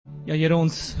Ja, Here,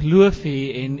 ons loof U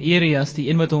en eer U as die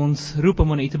een wat ons roep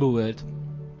om aan U te behoort.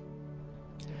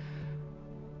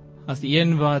 As die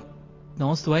een wat na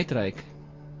ons toe uitreik,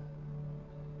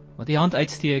 wat die hand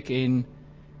uitsteek en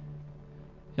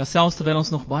ja, selfs terwyl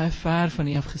ons nog baie ver van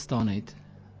U afgestaan het,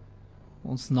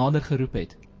 ons nader geroep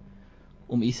het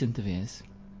om U sin te wees.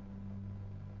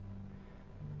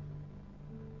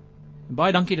 En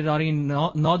baie dankie dat daardie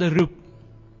nader roep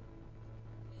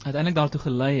uiteindelik daartoe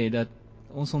gelei het dat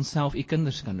ons onsself U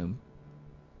kinders kan noem.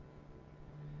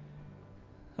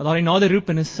 Dat daardie nader roep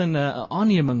in 'n sin 'n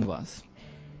aanneming was,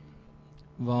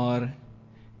 waar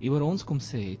U oor ons kom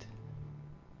sê het,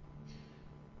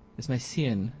 dis my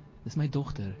seun, dis my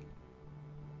dogter.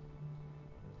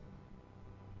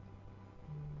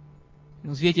 En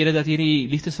ons weet, Here, dat hierdie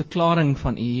liefdesverklaring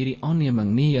van U, hierdie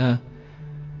aanneming, nie 'n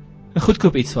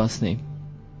goedkoop iets was nie.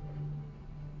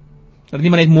 Dat dit nie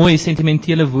maar net mooi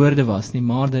sentimentele woorde was nie,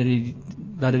 maar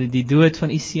dat dit die dood van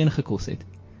U seun gekos het.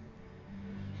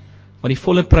 Wat die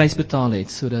volle prys betaal het,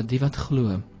 sodat die wat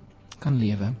glo, kan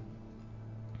lewe.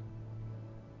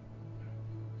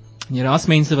 En Here, as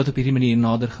mense wat op hierdie manier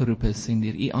nader geroep is en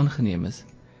deur U aangeneem is,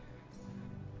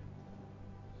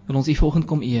 wil ons U vanoggend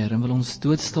kom eer en wil ons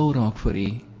doodstil raak voor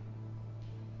U.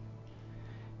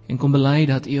 En kom bely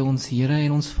dat U ons Here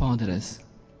en ons Vader is.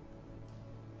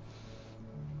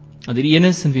 Dat U die een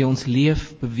is in wie ons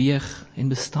leef, beweeg en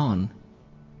bestaan.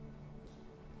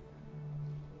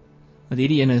 Dat U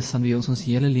die een is aan wie ons ons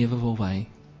hele lewe wil wy.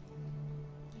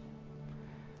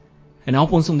 En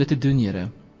help ons om dit te doen, Here.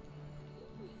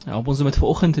 Help ons om dit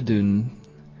vanoggend te doen,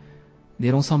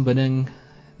 deur ons aanbidding,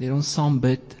 deur ons saam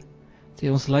bid,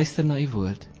 deur ons luister na U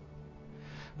woord.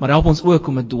 Maar help ons ook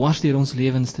om dit dwars deur ons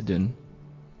lewens te doen,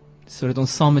 sodat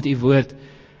ons saam met U woord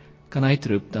kan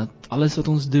uitroep dat alles wat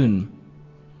ons doen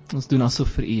asof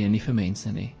vir U en nie vir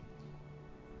mense nie.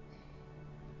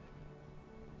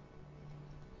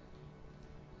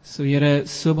 So Here,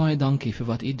 so baie dankie vir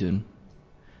wat U doen,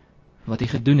 wat U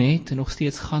gedoen het en nog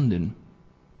steeds gaan doen.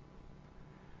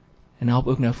 En help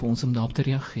ook nou vir ons om daarop te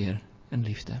reageer in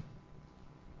liefde.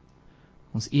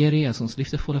 Ons eer U as ons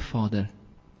liefdevolle Vader,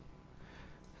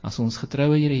 as ons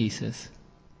getroue Here Jesus,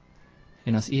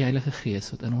 en as U Heilige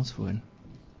Gees wat in ons woon.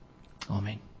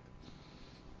 Amen.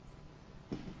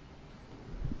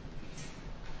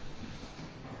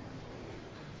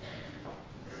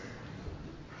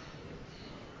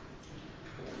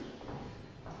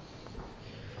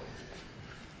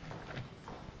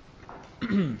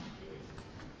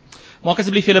 Maak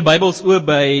asseblief julle Bybels oop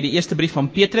by die eerste brief van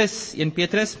Petrus, 1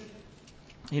 Petrus,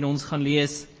 en ons gaan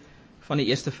lees van die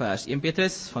eerste vers, 1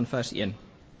 Petrus van vers 1.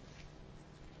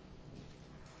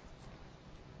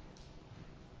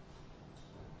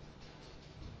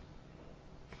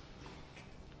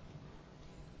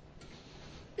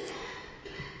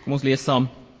 Kom ons lees saam.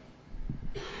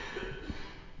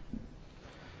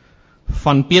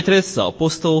 Van Petrus, die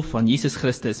apostel van Jesus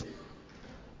Christus,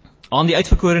 aan die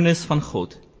uitverkorenes van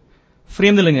God,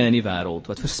 vreemdelinge in die wêreld,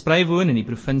 wat versprei woon in die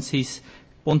provinsies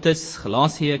Pontus,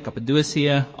 Galasië,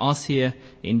 Kappadosie, Asië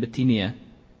en Bitinië.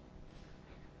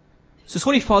 Soos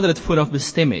God die Vader dit vooraf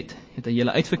bestem het, het hy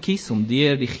julle uitverkies en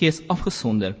deur die Gees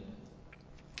afgesonder,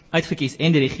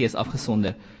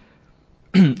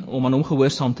 om aan hom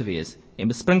gehoorsaam te wees en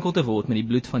besprinkel te word met die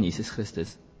bloed van Jesus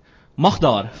Christus. Mag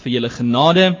daar vir julle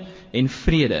genade en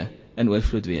vrede in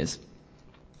oorvloed wees.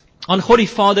 Aan God die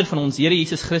Vader van ons Here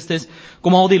Jesus Christus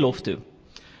kom al die lof toe.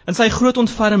 In sy groot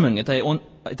ontferming het hy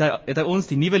ons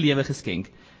die nuwe lewe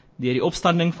geskenk deur die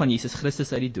opstanding van Jesus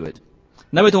Christus uit die dood.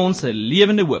 Nou het ons 'n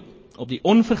lewende hoop op die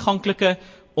onverganklike,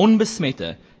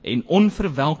 onbesmette en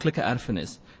onverwelklike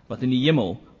erfenis wat in die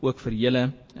hemel ook vir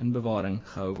julle in bewaring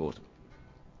gehou word.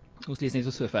 Ons lees net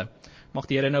so sover. Mag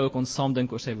die Here nou ook ons saam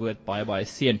dink oor sy woord, baie, baie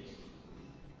seën.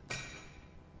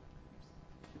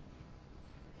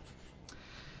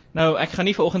 Nou, ek gaan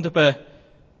nie vanoggend op 'n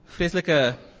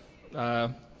vreeslike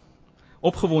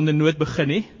opgewonde noot begin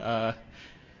nie,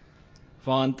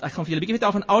 want ek gaan vir julle 'n bietjie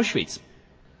vertel van Auschwitz,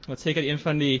 wat seker een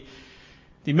van die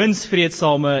minst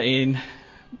vreedsame en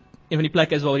een van die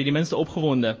plekke is waar jy die minste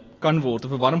opgewonde kan word,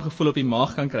 of 'n warm gevoel op die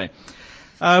maag kan kry.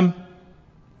 'n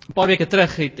Paar weke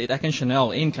terug het ek en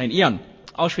Chanel en klein Ian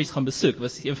Auschwitz gaan besoek.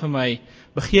 Was een van my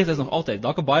begeertes nog altyd,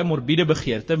 dalk 'n baie morbiede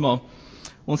begeerte, maar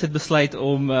ons het besluit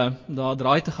om daar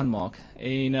draai te gaan maak.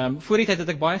 En voor die tyd het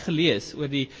ek baie gelees oor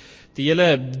die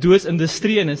hele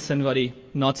doodsindustrie in 'n sin wat die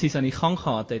Nazis aan die gang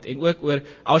gehad het, en ook oor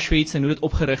Auschwitz en hoe dit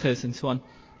opgerig is en so aan.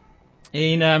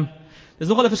 En dis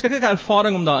nogal 'n verskriklike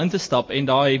ervaring om daar in te stap en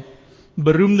daai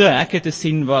beroemde hekke te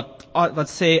sien wat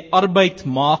sê arbeid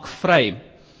maak vry.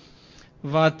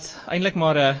 wat eintlik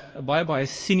maar 'n baie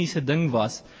siniese ding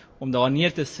was om daar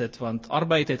neer te sit, want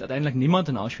arbeid het uiteindelik niemand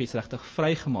in Auschwitz regtig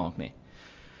vrygemaak nie.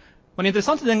 Maar die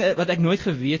interessante ding wat ek nooit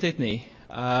geweet het nie,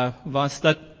 was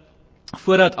dat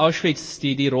voordat Auschwitz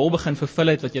die rol begin vervul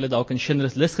het, wat julle dalk in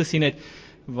Schindler's List gesien het,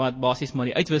 wat basies maar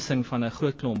die uitwissing van 'n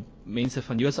groot klomp mense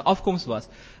van Joodse afkoms was,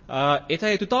 het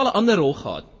hy 'n totale ander rol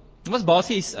gehad. Dit was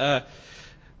basies 'n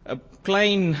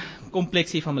klein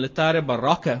kompleksie van militêre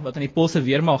barakke wat aan die Poolse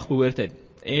weermag behoort het.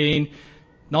 En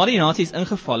na die Nazis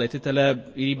ingeval het hulle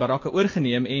hierdie barakke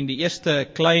oorgeneem en die eerste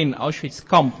klein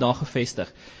Auschwitz-kamp daar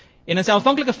gevestig. En in sy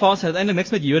aanvanklike fase het eintlik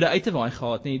niks met Jode uit te waai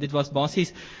gehad nie. Dit was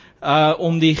basies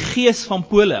om die gees van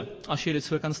Pole, as jy dit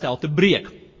so kan stel, te breek.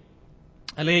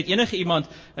 Hulle het enige iemand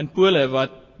in Pole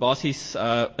wat basies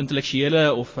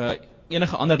intellektuele of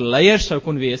enige ander leiers sou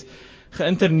kon wees,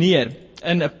 geïnterneer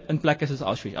in plekke soos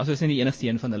Auschwitz. As is nie die enigste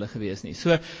een van hulle gewees nie.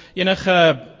 So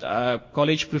enige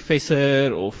college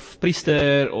professor of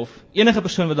priester of enige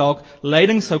persoon wat dalk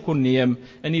leiding sou kon neem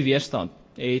in die weerstand,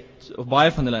 of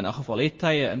baie van hulle in elk geval, het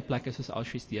tye in plekke soos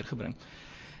Auschwitz deurgebring.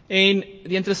 En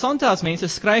die interessante as mense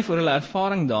skryf oor hulle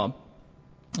ervaring daar,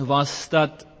 was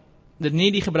dat dit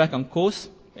nie die gebrek aan kos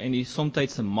en die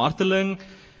somtydse marteling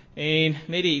en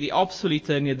net die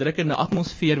absolute neerdrukkende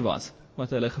atmosfeer was wat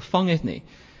hulle gevang het nie.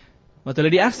 Wat hulle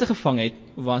die ergste gevang het,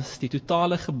 was die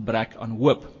totale gebrek aan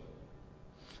hoop.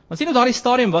 Want sien op daardie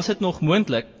stadium was dit nog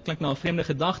moontlik, klink nou 'n vreemde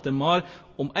gedagte, maar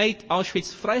om uit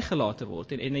Auschwitz vrygelaat te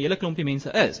word, en 'n hele klompie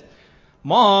mense is.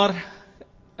 Maar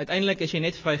uiteindelik is jy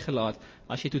net vrygelaat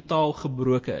as jy totaal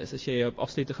gebroke is, as jy 'n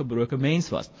absolute gebroke mens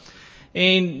was.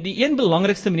 En die een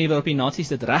belangrikste manier waarop die Nazis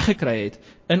dit reg gekry het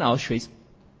in Auschwitz,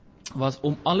 was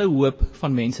om alle hoop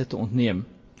van mense te ontneem.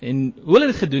 En hoe hulle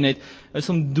dit gedoen het, is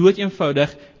om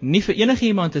doodeenvoudig nie vir enige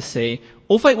iemand te sê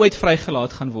of hy ooit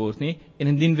vrygelaat gaan word nie, en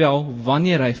indien wel,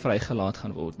 wanneer hy vrygelaat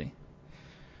gaan word nie.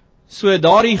 So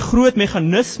daardie groot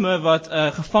meganisme wat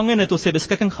gevangene tot sy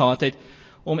beskikking gehad het,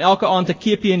 om elke aand 'n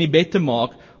keepie in die bed te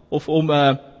maak, of om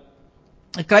 'n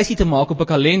kruisie te maak op 'n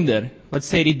kalender, wat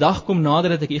sê die dag kom nader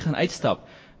dat ek hier gaan uitstap,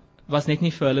 was net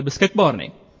nie vir hulle beskikbaar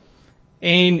nie.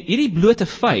 En hierdie blote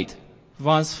feit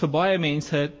was vir baie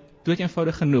mense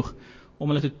doodeenvoudig genoeg om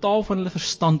hulle totaal van hulle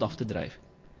verstand af te dryf.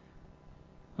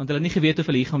 Want hulle het nie geweet of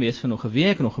hulle hier gaan wees vir nog 'n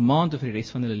week, nog 'n maand of vir die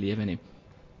res van hulle lewe nie.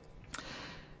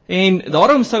 En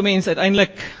daarom sou mense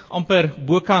uiteindelik amper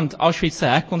bokant Auschwitz se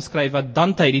hek kon skryf wat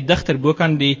Dante, die digter,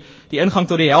 bokant die ingang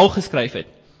tot die hel geskryf het.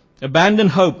 Abandon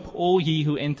hope, all ye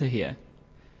who enter here.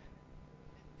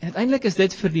 En uiteindelik is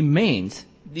dit vir die mens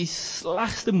die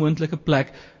slegste moontlike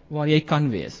plek waar jy kan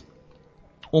wees,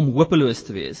 om hopeloos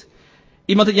te wees.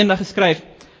 Iemand het eendag geskryf,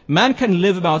 man can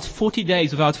live about 40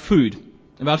 days without food,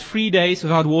 about 3 days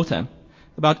without water,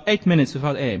 about 8 minutes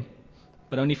without air,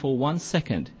 but only for 1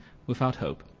 second without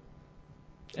hope.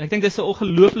 En ek dink dit is 'n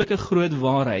ongelooflike groot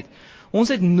waarheid. Ons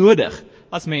het nodig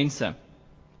as mense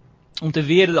om te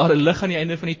weet dat daar 'n lig aan die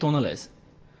einde van die tonnel is.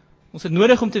 Ons het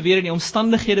nodig om te weet in die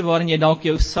omstandighede waarin jy dalk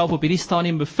jouself op hierdie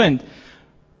stadium bevind,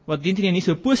 wat dien nie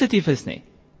so positief is nie,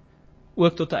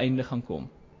 ook tot 'n einde gaan kom.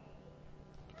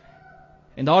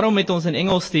 En daarom het ons in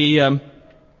Engels die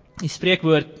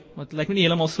spreekwoord, wat lyk my nie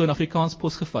heeltemal so in Afrikaans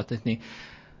posgevat het nie.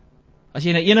 As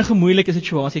jy na enige moeilike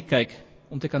situasie kyk,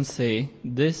 om te kan sê,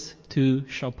 this too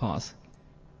shall pass.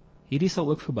 Hierdie sal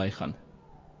ook verbygaan.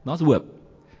 Daar's hoop.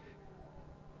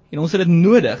 En ons het dit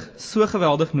nodig, so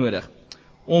geweldig nodig,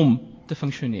 om te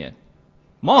funksioneer.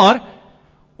 Maar,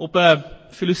 op 'n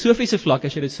filosofiese vlak,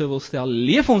 as jy dit so wil stel,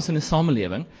 leef ons in 'n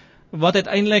samelewing, wat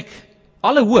uiteindelik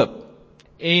alle hoop,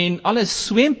 en alle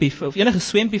swempie, of enige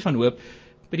swempie van hoop,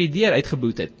 by die deur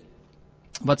uitgeboet het.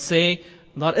 Wat sê,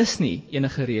 daar is nie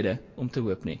enige rede om te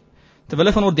hoop nie.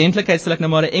 Terwille van ordentlikheid sal ek nou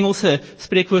maar 'n Engelse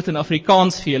spreekwoord in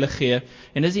Afrikaans vir julle gee,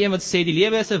 en dis die een wat sê, die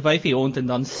lewe is 'n wyfie hond, en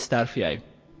dan sterf jy.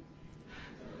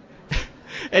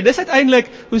 En dis uiteindelik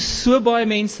hoe so baie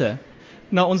mense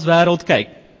na ons wêreld kyk.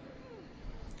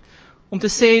 Om te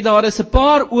sê, daar is 'n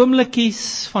paar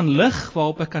oomblikies van lig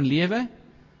waarop ek kan lewe,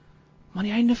 maar aan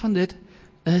die einde van dit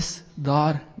is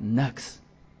daar niks.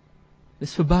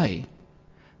 Dis verby.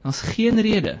 Daar's geen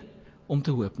rede om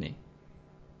te hoop nie.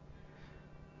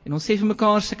 En ons sê vir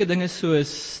mekaar sulke dinge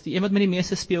soos, die een wat met die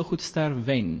meeste speelgoed sterf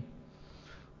wen.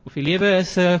 Of die lewe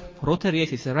is 'n rotte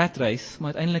reis, is 'n rat race,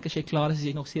 maar uiteindelik as jy klaar is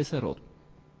jy nog steeds 'n rot.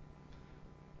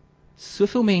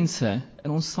 Soveel mense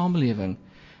in ons samelewing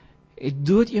het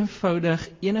doodeenvoudig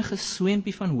enige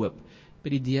swempie van hoop by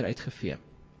die deur uitgevee.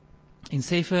 En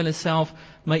sê vir hulle self,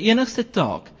 my enigste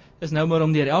taak is nou maar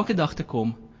om deur elke dag te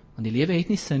kom, want die lewe het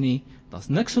nie sin nie, daar's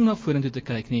niks om na vorentoe te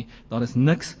kyk nie, daar is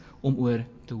niks om oor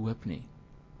te hoop nie.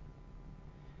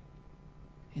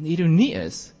 En die ironie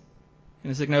is en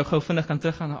as ek nou gou vinnig kan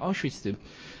teruggaan na Auschwitz toe,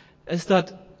 is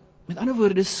dat, met ander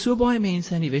woorde, dis so baie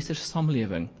mense in die westerse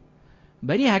samelewing,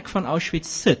 by die hek van Auschwitz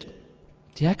sit,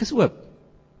 die hek is oop,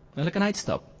 hulle kan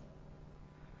uitstap,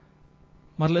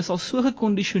 maar hulle is al so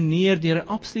gekondisioneer deur 'n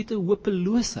absolute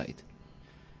hopeloosheid,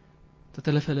 dat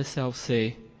hulle vir hulle self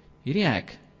sê, hierdie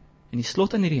hek, en die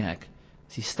slot aan hierdie hek,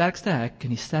 is die sterkste hek en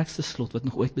die sterkste slot wat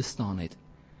nog ooit bestaan het.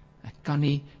 Ek kan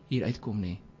nie hier uitkom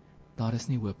nie. Daar is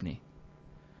nie hoop nie.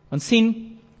 Want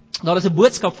sien, daar is 'n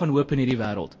boodskap van hoop in hierdie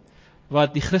wêreld,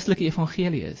 wat die Christelike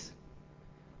evangelie is.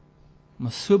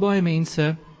 Maar so baie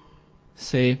mense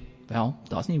sê, wel,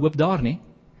 daar's nie hoop daar nie.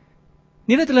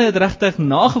 Nie dat hulle dit regtig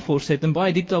nagevors het en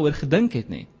baie diep daaroor gedink het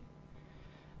nie.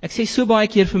 Ek sê so baie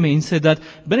keer vir mense dat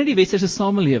binne die westerse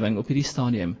samelewing op hierdie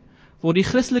stadium word die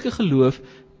Christelike geloof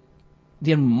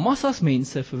deur massas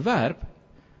mense verwerp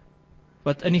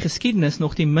wat in die geskiedenis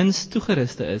nog die minst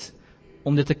toegeruste is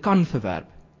om dit te kan verwerp.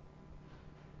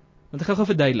 Want ek gaan gou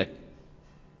verduidelik.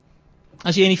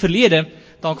 As jy in die verlede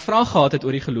dalk vrae gehad het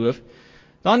oor die geloof,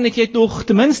 dan het jy nog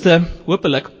ten minste,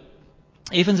 hopelik,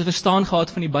 effens 'n verstaan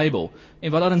gehad van die Bybel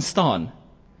en wat daarin staan.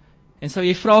 En sou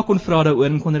jy vrae kon vra daaroor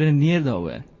en kon redeneer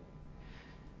daaroor.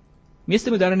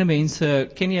 Meeste moderne mense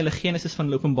ken nie hulle Genesis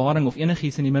van Openbaring of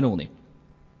enigiets in die middel nie.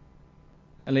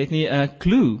 Hulle het nie 'n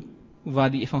klou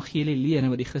wat die evangelie leer en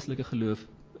wat die Christelike geloof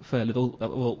vir hulle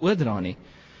wil oordra nie.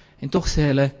 En tog sê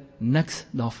hulle, niks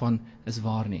daarvan is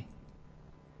waar nie.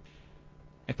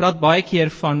 Ek praat baie keer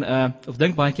van, of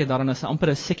dink baie keer daaraan as amper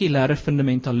 'n sekulêre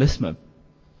fundamentalisme,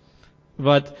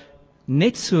 wat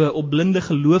net so op blinde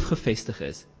geloof gevestig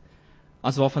is,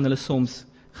 as waarvan hulle soms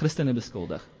Christene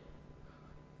beskuldig.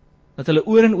 Dat hulle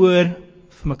oor en oor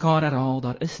vir mekaar herhaal,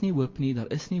 daar is nie hoop nie,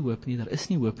 daar is nie hoop nie, daar is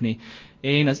nie hoop nie.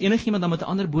 En as enigiemand dan met 'n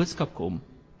ander boodskap kom,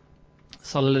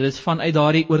 sal hulle dit vanuit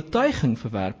daardie oortuiging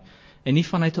verwerp, en nie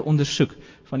vanuit 'n ondersoek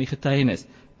van die getuienis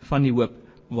van die hoop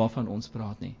waarvan ons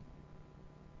praat nie.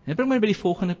 En dit bring my by die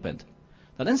volgende punt,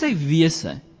 dat in sy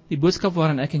wese, die boodskap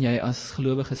waarin ek en jy as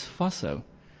gelowiges vashou,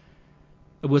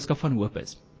 'n boodskap van hoop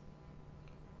is.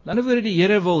 Aan die ander woorde, die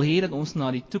Here wil hê dat ons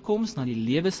na die toekoms, na die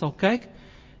lewe sal kyk,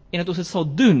 en dat ons dit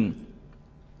sal doen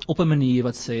op 'n manier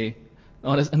wat sê,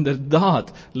 daar is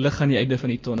inderdaad lig aan die einde van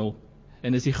die tonnel,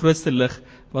 en dis die grootste lig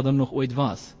wat er nog ooit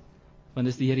was, want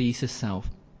dis die Here Jesus self.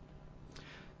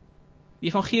 Die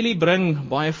evangelie bring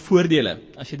baie voordele,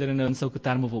 as jy dit nou in sulke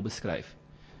terme wil beskryf.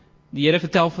 Die Here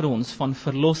vertel vir ons van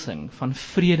verlossing, van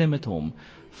vrede met hom,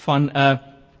 van 'n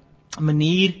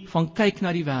manier van kyk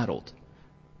na die wêreld,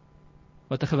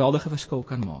 wat 'n geweldige verskil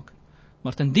kan maak.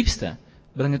 Maar ten diepste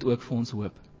bring dit ook vir ons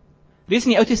hoop. Reeds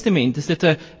in die Ou Testament is dit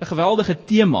 'n geweldige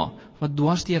tema wat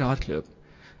dwars deur hardloop.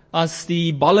 As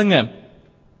die ballinge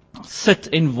sit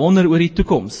en wonder oor die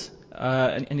toekoms,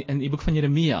 in die boek van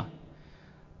Jeremia,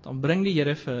 dan bring die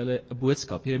Here vir hulle 'n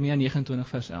boodskap, Jeremia 29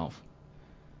 vers 11.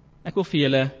 Ek wil vir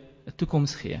julle 'n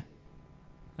toekoms gee,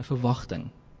 'n verwagting.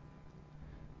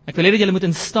 Ek wil hê dat julle moet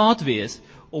in staat wees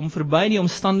om verby die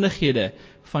omstandighede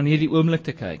van hierdie oomblik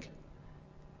te kyk,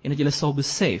 en dat julle sal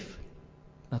besef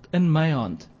dat in my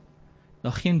hand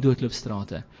daar geen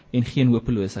doodloopstrate en geen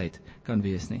hopeloosheid kan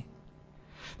wees nie.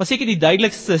 Maar seker die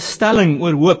duidelikste stelling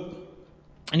oor hoop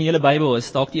in die hele Bybel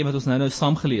is dalk die een wat ons nou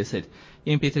saam gelees het,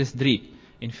 1 Petrus 3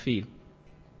 en 4.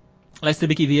 Luister 'n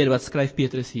bietjie weer wat skryf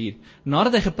Petrus hier.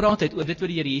 Nadat hy gepraat het oor dit wat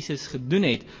die Here Jesus gedoen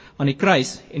het aan die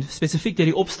kruis en spesifiek deur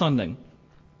die opstanding,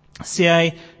 sê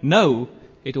hy, nou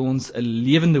het ons 'n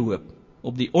lewende hoop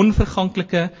op die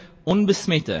onverganklike,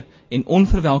 onbesmette en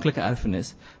onverwelklike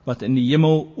erfenis wat in die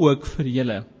hemel ook vir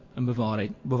julle in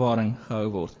bewaring gehou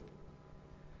word.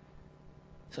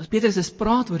 So as Petrus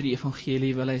praat oor die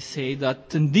evangelie, wil hy sê dat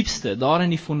ten diepste, daar in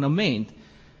die fundament,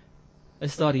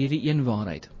 is daar hierdie een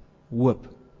waarheid, hoop.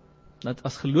 Dat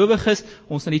as gelowiges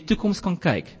ons na die toekoms kan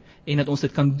kyk, en dat ons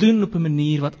dit kan doen op 'n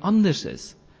manier wat anders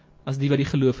is, as die wat die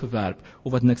geloof verwerp,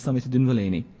 of wat niks daarmee te doen wil hê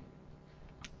nie.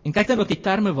 En kyk dan ook die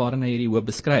terme waarin hy hierdie hoop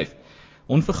beskryf.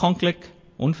 Onverganklik,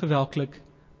 onverwelklik,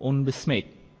 onbesmet.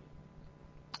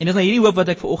 En dis nou hierdie hoop wat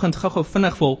ek vanoggend gou-gou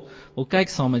vinnig wil kyk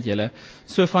saam met julle,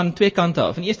 so van twee kante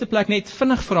af. In eerste plek net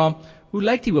vinnig vra, hoe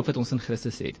lyk die hoop wat ons in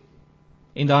Christus het?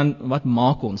 En dan, wat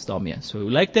maak ons daarmee? So,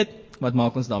 hoe lyk dit? Wat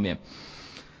maak ons daarmee?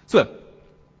 So,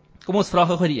 kom ons vra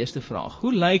gou die eerste vraag.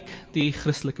 Hoe lyk die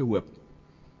Christelike hoop?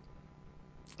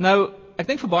 Nou, ek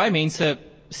dink vir baie mense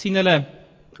sien hulle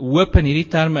hoop in hierdie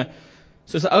terme,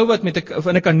 soos 'n ou wat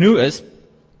in 'n kanoe is,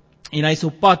 en hy is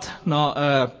op pad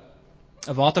na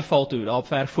 'n waterval toe, daar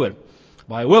ver voor,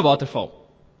 baie hoë waterval.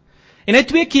 En hy het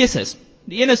twee keuses.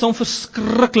 Die een is om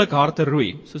verskriklik hard te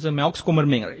roei, soos 'n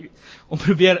melkskommermenger, om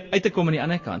probeer uit te kom aan die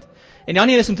ander kant. En die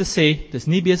ander een is om te sê, dis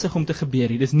nie besig om te gebeur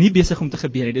nie, dis nie besig om te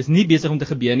gebeur nie, dis nie besig om te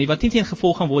gebeur nie, wat nie teen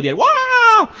gevolg gaan word deur,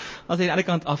 wow, as hy aan die ander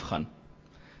kant afgaan.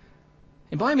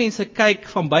 En baie mense kyk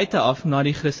van buite af na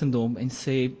die Christendom en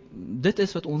sê, dit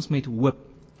is wat ons met hoop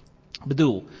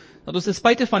bedoel. Dat ons ten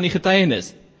spyte van die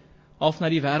getuienis half na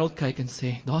die wêreld kyk en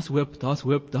sê, daar's hoop, daar's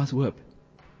hoop, daar's hoop.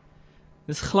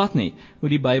 Dis glad nie hoe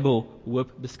die Bybel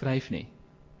hoop beskryf nie.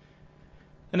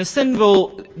 In 'n sin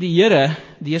wil die Here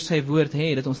deur sy woord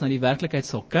hê dat ons na die werklikheid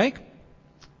sal kyk,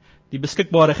 die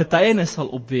beskikbare getuienis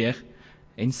sal opweeg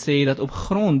en sê dat op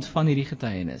grond van hierdie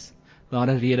getuienis daar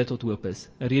 'n rede tot hoop is,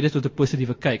 'n rede tot 'n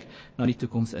positiewe kyk na die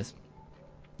toekoms is.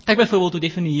 Kyk byvoorbeeld hoe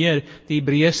definieer die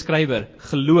Hebreërs skrywer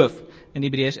geloof in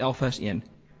Hebreërs 11 vers 1.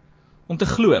 Om te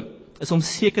glo is om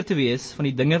seker te wees van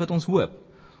die dinge wat ons hoop,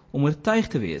 om oortuig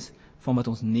te wees van wat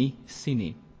ons nie sien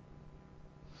nie.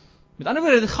 Met ander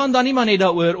woorde, dit gaan dan nie maar net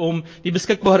daaroor om die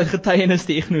beskikbare getuienis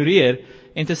te ignoreer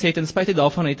en te sê ten spyte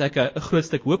daarvan het ek 'n groot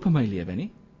stuk hoop in my lewe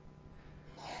nie.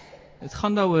 Dit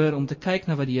gaan daaroor om te kyk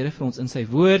na wat die Here vir ons in sy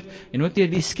woord en ook deur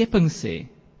die skepping sê.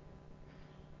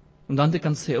 Om dan te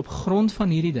kan sê, op grond van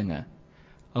hierdie dinge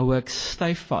hou ek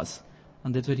styf vas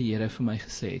aan dit wat die Here vir my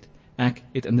gesê het. Ek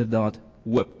het inderdaad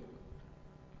hoop.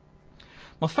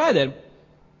 Maar verder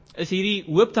is hierdie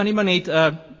hoop dan nie maar net,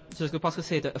 soos ek pas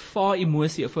gesê het, 'n vaar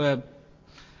emosie of 'n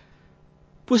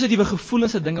positiewe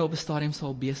gevoelens dat dinge op 'n stadium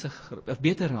sal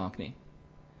beter raak nie.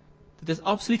 Dit is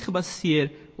absoluut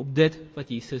gebaseer op dit wat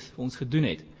Jesus vir ons gedoen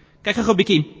het. Kyk gou 'n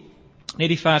bietjie net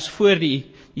die vers voor die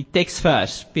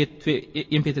teksvers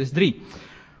 1 Petrus 3,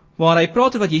 waar hy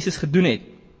praat oor wat Jesus gedoen het.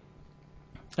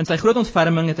 In sy groot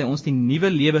ontferming het hy ons die nuwe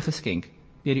lewe geskenk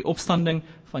deur die opstanding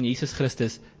van Jesus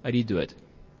Christus uit die dood.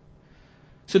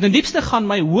 So ten diepste gaan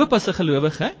my hoop as 'n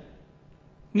gelowige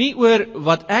nie oor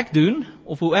wat ek doen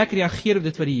of hoe ek reageer op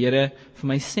dit wat die Here vir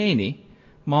my sê nie,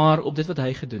 maar op dit wat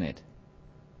hy gedoen het.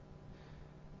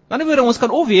 Aan die ander woorde, ons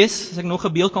kan of wees, as ek nog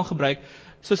 'n beeld kan gebruik,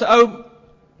 soos 'n ou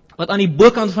wat aan die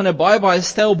bokant van 'n baie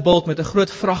styl bult met 'n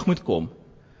groot vrag moet kom.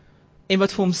 En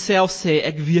wat vir homself sê,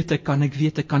 ek weet ek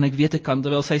kan,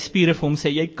 terwyl sy spiere vir hom sê,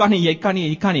 jy kan nie,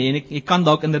 en jy kan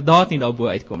dalk inderdaad nie daarbo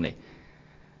uitkom nie.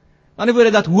 Aan die ander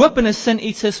woorde, dat hoop in 'n sin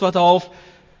iets is wat half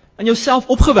in jouself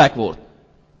opgewek word.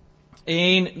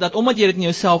 En dat omdat jy dit in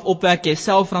jouself opwek, jy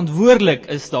self verantwoordelik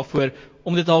is daarvoor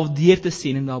om dit half deur te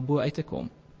sien en daarbo uit te kom.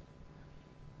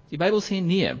 Die Bybel sê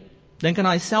nee, dink aan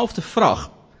daai selfde vrag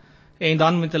en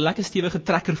dan met 'n lekker stewige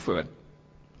trekker voor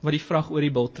wat die vrag oor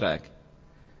die bult trek.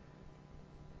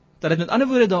 Dat dit met ander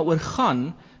woorde daaroor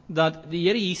gaan dat die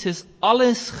Here Jesus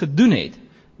alles gedoen het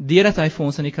deurdat hy vir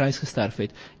ons aan die kruis gesterf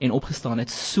het en opgestaan het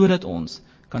sodat ons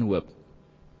kan hoop.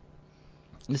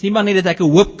 En dis nie maar net dat ek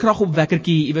 'n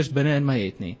hoopkragopwekkertjie iewers binne in my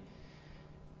het nie.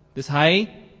 Dis hy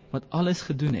wat alles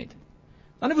gedoen het.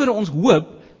 Aan die ander woorde, ons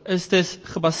hoop is dus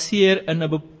gebaseer in 'n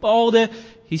bepaalde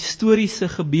historiese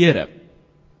gebeure.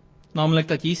 Naamlik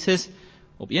dat Jesus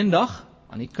op een dag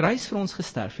aan die kruis vir ons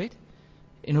gesterf het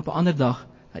en op 'n ander dag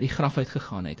uit die graf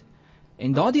uitgegaan het.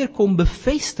 En daardeur kom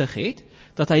bevestig het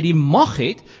dat hy die mag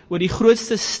het oor die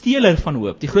grootste steler van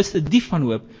hoop, die grootste dief van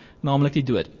hoop, naamlik die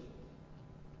dood.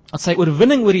 Dat sy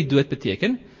oorwinning oor die dood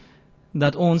beteken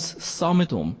dat ons saam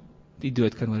met hom die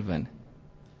dood kan oorwin.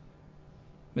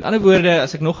 Met ander woorde,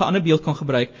 as ek nog 'n ander beeld kan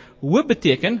gebruik, hoop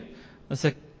beteken, as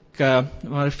ek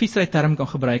maar 'n fietsryterm kan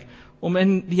gebruik, om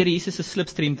in die Here Jesus se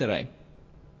slipstream te ry.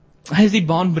 Hy is die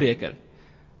baanbreker.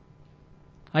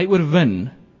 Hy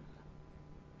oorwin.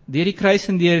 Deur die kruis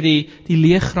en deur die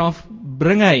leeggraf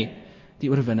bring hy die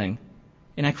oorwinning.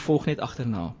 En ek volg net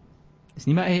agterna. Dis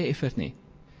nie my eie effort nie.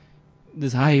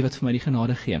 Dis hy wat vir my die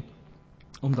genade gee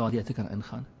om daardeur te kan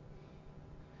ingaan.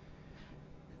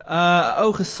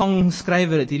 Ou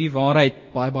gesangskrywer het hierdie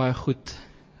waarheid baie goed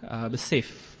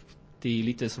besef. Die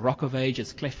lied is Rock of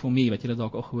Ages, Cleft for Me, wat julle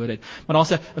dalk al gehoor het. Maar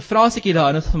daar's 'n fraasetjie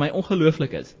daarin wat vir my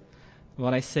ongelooflik is,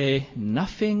 waar hy sê,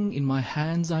 nothing in my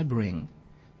hands I bring,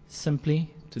 simply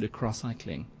to the cross I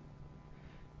cling.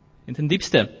 En ten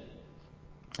diepste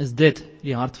is dit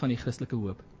die hart van die Christelike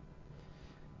hoop.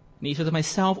 Nie sodat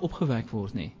myself opgewek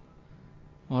word nie,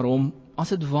 maar om as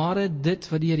dit ware dit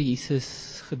wat die Here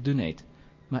Jesus gedoen het,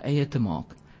 my eie te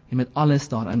maak en met alles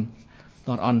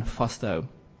daaraan vas te hou.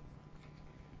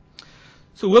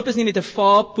 So hoop is nie net 'n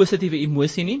vaar positiewe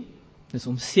emosie nie, dis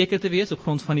om seker te wees op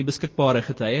grond van die beskikbare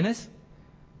getuienis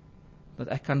dat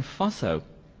ek kan vashou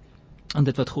aan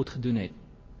dit wat God gedoen het.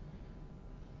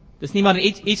 Dis nie maar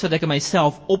iets wat ek in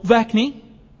myself opwek nie,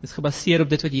 dis gebaseer op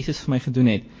dit wat Jesus vir my gedoen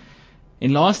het.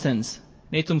 En laastens,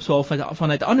 net om so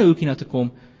vanuit 'n ander hoekie na te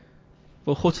kom,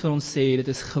 wil God vir ons sê, dit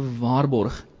is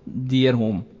gewaarborg deur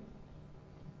hom.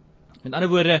 Met ander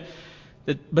woorde,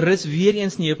 dit berus weer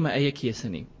eens nie op my eie keuse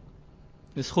nie.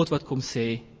 Dis God wat kom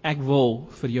sê, ek wil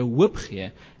vir jou hoop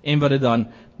gee, en wat dit dan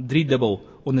 3-dubbel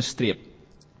onderstreep.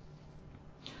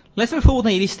 Luister byvoorbeeld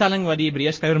na hierdie stelling wat die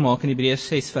Hebreërs skrywer maak in Hebreërs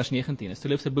 6 vers 19. Dit is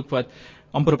toevallig 'n boek wat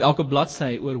amper op elke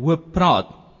bladsy oor hoop praat.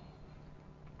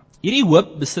 Hierdie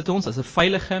hoop besit ons as 'n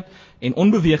veilige en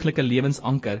onbeweeglike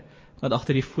lewensanker wat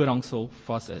agter die voorhangsel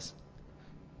vas is.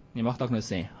 Jy mag dalk nou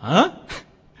sê,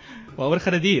 waaroor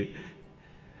gaan dit hier?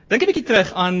 Dink 'n bietjie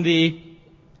terug aan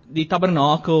die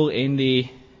tabernakel en die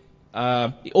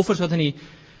offers wat in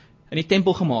die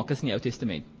tempel gemaak is in die Ou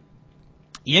Testament.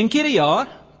 Een keer 'n jaar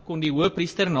kon die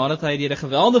hoëpriester, nadat hy deur 'n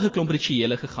geweldige klomp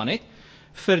rituele gegaan het,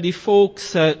 vir die volk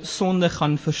se sonde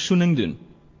gaan versoening doen.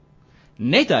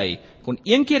 Net hy kon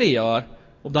een keer 'n jaar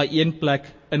op daai een plek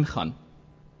ingaan.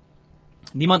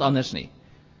 Niemand anders nie.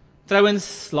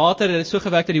 Trouwens, later het dit so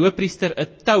gewerk dat die hoëpriester 'n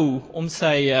tou om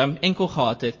sy enkel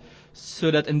gehad het,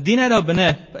 sodat indien hy daar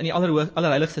binne in die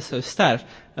allerheiligste sou sterf,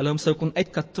 hulle hom sou kon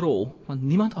uitkatrol, want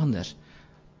niemand anders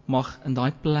mag in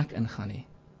daai plek ingaan nie.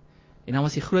 En dan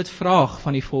was die groot vraag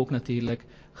van die volk natuurlik,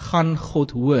 gaan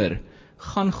God hoor?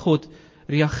 Gaan God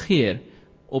reageer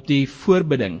op die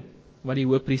voorbidding wat die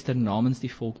hoëpriester namens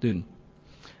die volk doen?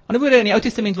 Aan die woorde, in die Ou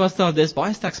Testament was daar dus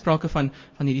baie sterk sprake van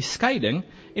hierdie skeiding,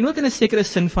 en ook in 'n sekere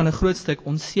sin van 'n groot stuk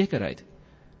onsekerheid.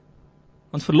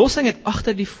 Want verlossing het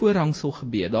agter die voorhangsel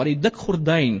gebeur, daardie dik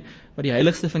gordyn wat die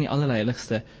heiligste van die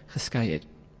allerheiligste geskei het.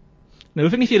 Nou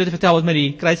hoef ek nie vir julle te vertel wat met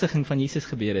die kruisiging van Jesus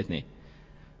gebeur het nie.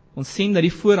 Ons sien dat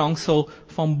die voorhangsel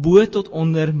van bo tot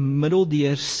onder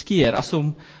middeldeur skeur,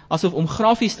 asof om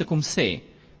grafies te kom sê,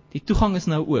 die toegang is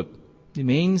nou oop. Die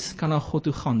mens kan na God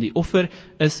toe gaan, die offer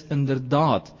is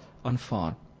inderdaad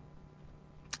aanvaar.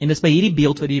 En dis by hierdie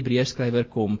beeld wat die Hebreërs skrywer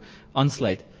kom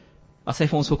aansluit, as hy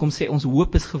vir ons wil kom sê, ons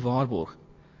hoop is gewaarborg.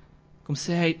 Kom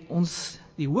sê hy,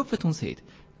 die hoop wat ons het,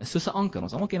 is soos 'n anker,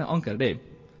 ons almal ken 'n anker, nee,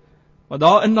 wat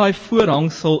daar in daai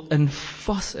voorhangsel in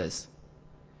vas is.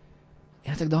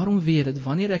 En dat ek daarom weet, dat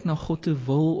wanneer ek na God toe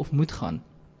wil of moet gaan,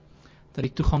 dat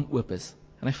die toegang oop is.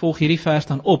 En hy volg hierdie vers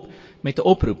dan op met 'n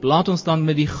oproep, laat ons dan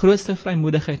met die grootste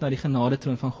vrymoedigheid na die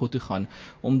genadetroon van God toe gaan,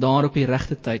 om daar op die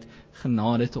regte tyd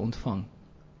genade te ontvang.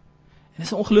 En dit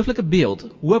is 'n ongelooflike beeld,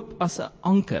 hoop as 'n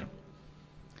anker.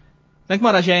 Dink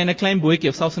maar as jy in 'n klein bootjie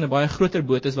of selfs in 'n baie groter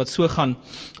boot is wat so gaan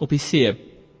op die see,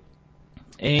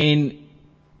 en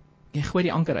jy gooi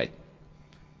die anker uit.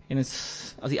 En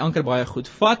as die anker baie goed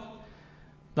vat,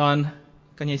 dan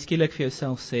kan jy skielik vir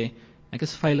jouself sê, ek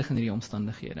is veilig in hierdie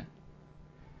omstandighede.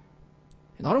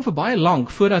 En daarom vir baie lank,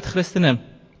 voordat Christene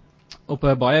op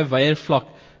 'n baie wyeer vlak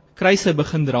kruise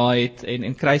begin dra het,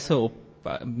 en kruise op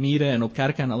mure en op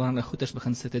kerke en allerlei goeders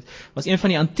begin sit het, was een van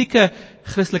die antieke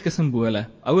Christelike simbole,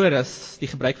 ouer as die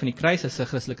gebruik van die kruis as 'n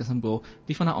Christelike simbool,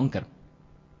 die van 'n anker.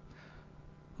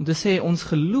 Om te sê, ons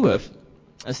geloof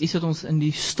is iets wat ons in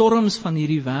die storms van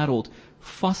hierdie wêreld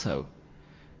vashou,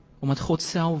 omdat God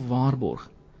self waarborg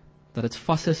dat dit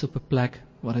vas is op 'n plek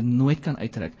waar dit nooit kan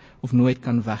uitruk of nooit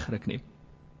kan wegruk nie.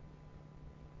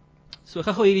 So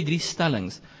gou hierdie 3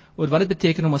 stellings oor wat dit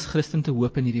beteken om as Christen te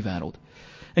hoop in hierdie wêreld.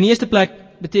 In die eerste plek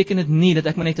beteken dit nie dat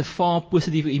ek maar net 'n vaal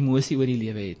positiewe emosie oor die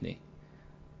lewe het nie,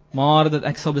 maar dat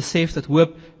ek sal besef dat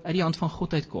hoop uit die hand van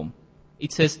God uitkom.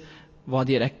 Iets is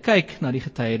waardeur ek kyk na die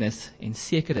getuienis en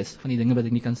seker is van die dinge wat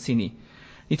ek nie kan sien nie.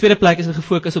 Die tweede plek is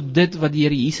gefokus op dit wat die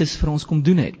Here Jesus vir ons kom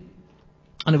doen het.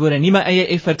 Aan die woorde, nie my eie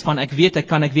effort van ek weet ek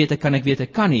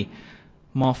kan nie,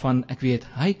 maar van ek weet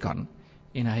hy kan,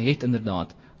 en hy het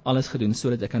inderdaad alles gedoen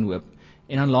sodat ek kan hoop.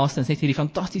 En dan laastens net hierdie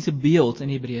fantastiese beeld in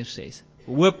Hebreërs 6.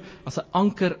 Hoop as 'n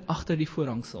anker agter die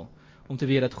voorhangsel, om te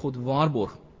weet dat God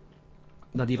waarborg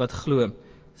dat die wat glo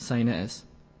syne is.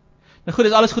 Nou goed,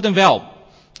 dit is alles goed en wel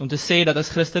om te sê dat as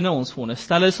Christene ons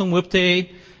veronderstel is om hoop te hê,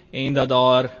 en dat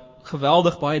daar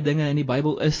geweldig baie dinge in die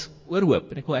Bybel is oor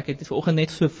hoop. En ek het vanoggend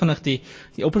net so vinnig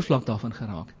die oppervlak daarvan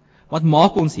geraak. Wat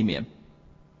maak ons hiermee?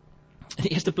 In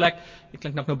die eerste plek, dit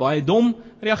klink nou baie dom,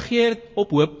 reageer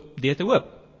op hoop deur te hoop.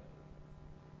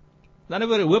 In ander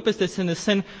woorde, hoop is dus in 'n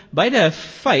sin beide 'n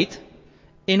feit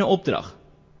en 'n opdrag.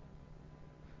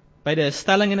 Beide 'n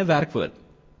stelling en 'n werkwoord.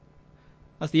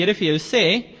 As die Here vir jou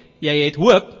sê, jy het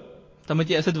hoop, dan moet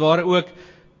jy as dit ware ook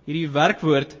hierdie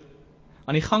werkwoord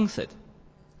aan die gang sit,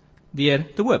 deur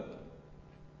te hoop.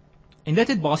 En dit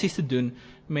het basies te doen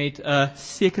met 'n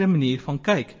sekere manier van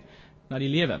kyk na die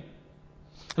lewe.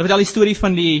 Hulle vertel die storie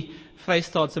van die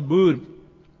Vrystaatse boer,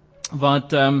 wat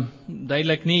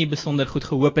duidelik nie besonder goed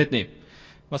gehoop het nie.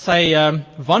 Maar sy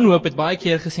wanhoop het baie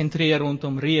keer gesentreer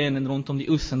rondom reën en rondom die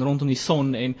oes en rondom die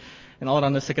son en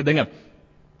allerlei sulke dinge.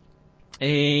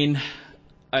 En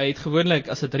hy het gewoonlik,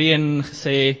 as dit reën,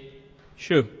 gesê,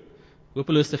 "Sjoe,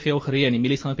 hopeloos te veel gereën, die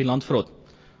mielies gaan op die land vrot."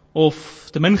 Of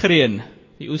te min gereën,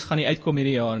 die oes gaan nie uitkom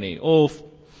hierdie jaar nie, of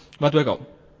wat ook al.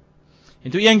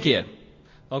 En toe een keer,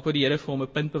 dalk wou die Here vir hom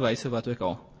 'n punt bewys of wat ook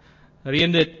al,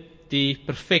 reën dit die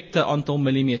perfekte aantal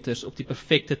millimeters op die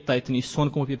perfekte tyd en die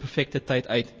son kom op die perfekte tyd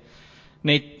uit.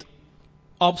 Net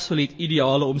absoluut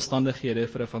ideale omstandighede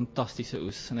vir 'n fantastiese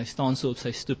oes. En hy staan so op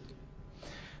sy stoep.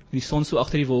 En die son so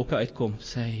agter die wolke uitkom,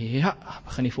 sê hy, ja,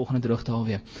 begin die volgende droogte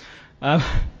alweer.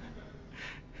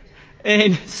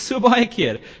 En so baie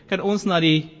keer kan ons na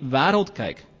die wêreld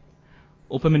kyk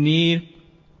op 'n manier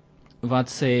wat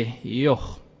sê,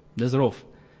 joh, dis rof.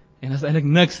 En daar is eintlik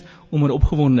niks om oor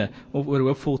opgewonde of oor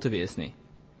hoopvol te wees nie.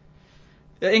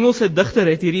 'n Engelse digter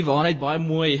het hierdie waarheid baie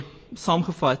mooi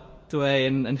saamgevat toe hy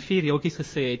in 4 reeltjies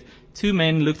gesê het, "Two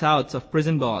men looked out of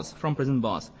from prison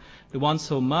bars. The one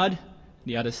saw mud,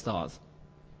 the other stars."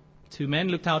 Two men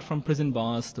looked out from prison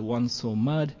bars, the one saw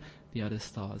mud, the other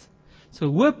stars.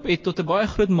 So hoop het tot 'n baie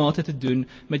groot mate te doen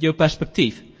met jou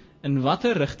perspektief, in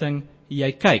watter rigting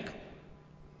jy kyk.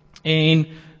 En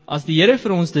as die Here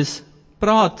vir ons dus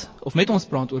praat, of met ons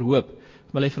praat oor hoop,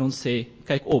 wil hy vir ons sê,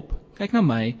 kyk op, kyk na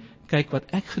my, kyk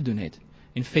wat ek gedoen het,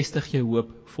 en vestig jou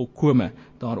hoop volkome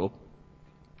daarop.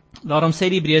 Daarom sê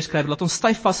die Hebreërskrywer, laat ons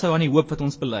styf vashou aan die hoop wat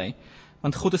ons bely,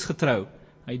 want God is getrou,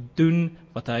 hy doen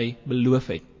wat hy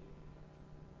beloof het.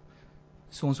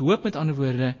 So ons hoop met ander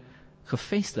woorde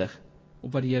gevestig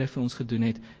op wat die Here vir ons gedoen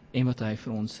het en wat hy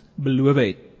vir ons beloof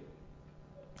het.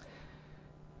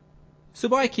 So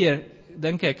baie keer,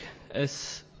 dink ek,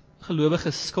 is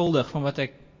gelowiges skuldig van wat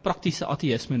ek praktiese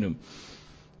ateïsme noem.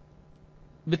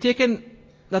 Beteken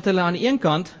dat hulle aan die een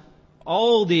kant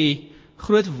al die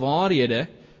groot waarhede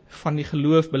van die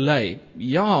geloof bely.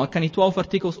 Ja, ek kan die 12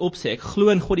 artikels opsê, ek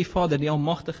glo in God die Vader, die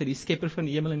Almagtige, die skepper van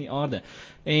die hemel en die aarde,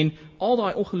 en al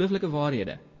daai ongelooflike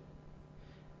waarhede.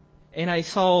 En hy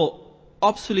sal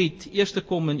absoluut eerste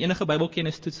kom in enige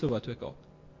Bybelkennis toets of wat ook al.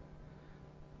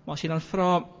 Maar as jy dan vra,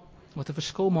 wat 'n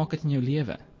verskil maak dit in jou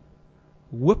lewe?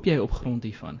 Hoop jy op grond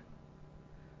hiervan?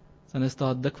 Dan is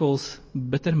daar dikwels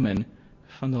bitter min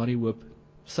van daardie hoop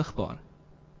sigbaar.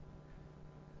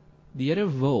 Die Here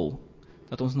wil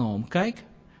dat ons na hom kyk,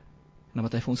 na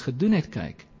wat hy vir ons gedoen het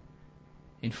kyk,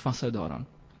 en vashou daaraan.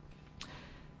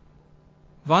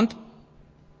 Want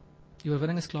die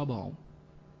oorwinning is klaar behaal.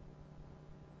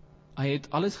 Hy het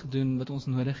alles gedoen wat ons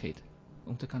nodig het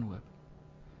om te kan hoop.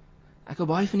 Ek hou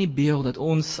baie van die beeld dat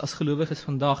ons as gelowiges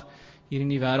vandag hier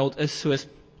in die wêreld is soos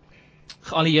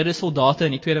geallieerde soldate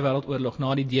in die Tweede Wêreldoorlog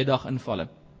na die D-dag invalle.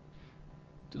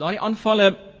 Toe daardie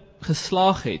aanvalle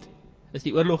geslaag het, is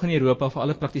die oorlog in Europa vir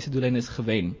alle praktiese doeleindes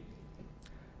gewen.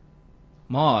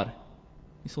 Maar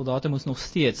die soldate moes nog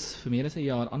steeds vir meer as 'n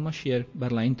jaar aanmarseer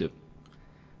Berlyn toe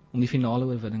om die finale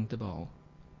oorwinning te behaal.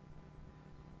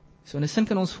 So in 'n sin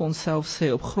kan ons vir onsself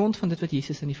sê, op grond van dit wat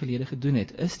Jesus in die verlede gedoen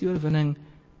het, is die oorwinning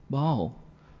behaal.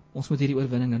 Ons moet hierdie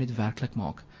oorwinning nou net werklik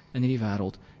maak in hierdie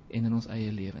wêreld en in ons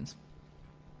eie lewens.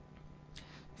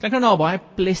 Ek dink nou na 'n baie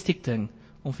plastiek ding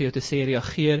om vir jou te sê,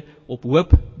 reageer op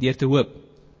hoop deur te hoop.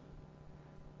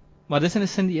 Maar dis in 'n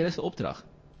sin die Here se opdrag.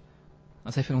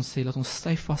 As hy vir ons sê, laat ons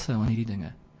styf vashou aan hierdie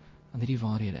dinge, aan hierdie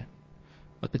waarhede.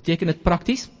 Wat beteken dit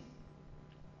prakties?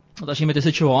 Want as jy met 'n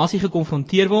situasie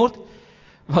gekonfronteer word,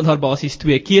 waar daar basies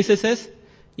 2 keuses is,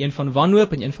 een van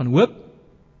wanhoop en een van hoop,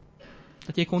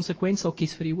 dat jy konsekwent sal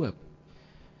kies vir die hoop.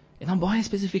 En dan baie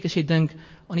spesifiek as jy dink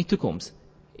aan die toekoms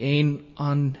en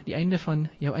aan die einde van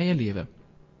jou eie lewe.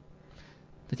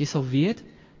 Dat jy sal weet,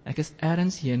 ek is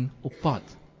ergens heen op pad.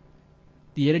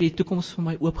 Die Here het die toekoms vir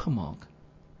my oopgemaak.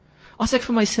 As ek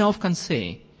vir myself kan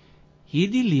sê,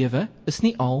 hierdie lewe is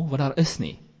nie al wat daar is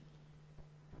nie,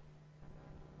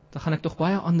 dan gaan ek tog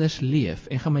baie anders leef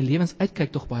en gaan my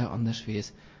lewensuitkyk tog baie anders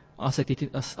wees as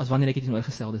wanneer ek dit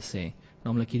teenoorgestelde sê,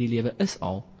 naamlik hierdie lewe is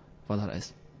al wat daar is.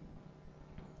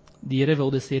 Die Here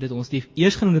wilde sê dat ons die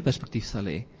eersgenoemde perspektief sal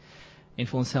hê en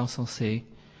vir onsself sal sê,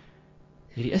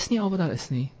 hierdie is nie al wat daar is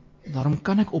nie, daarom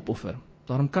kan ek opoffer,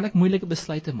 daarom kan ek moeilike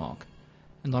besluite maak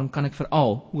en daarom kan ek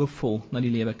veral hoopvol na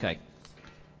die lewe kyk.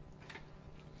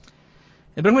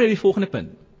 Dit bring my na die volgende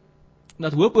punt,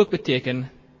 dat hoop ook beteken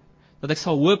dat ek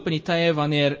sal hoop in die tye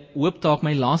wanneer hoop dalk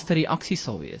my laaste reaksie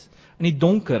sal wees, in die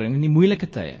donker en in die moeilike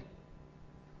tye.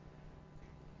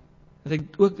 Dat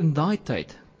ek ook in daai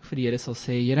tyd vir die Here sal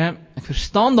sê, Here, ek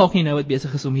verstaan dalk nie nou wat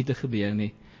besig is om hier te gebeur nie,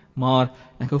 maar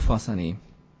ek hou vas aan U.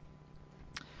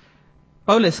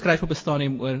 Paulus skryf op 'n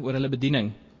stadium oor hulle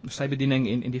bediening, oor sy bediening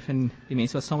en die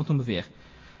mense wat saam met hom beweeg.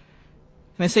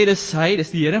 En hy sê,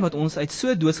 dis die Here wat ons uit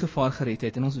so doodsgevaar gered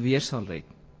het en ons weer sal red.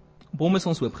 Op hom is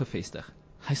ons hoop gevestig.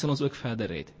 hy sal ons ook verder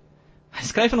red. Hy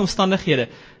skryf van omstandighede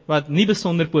wat nie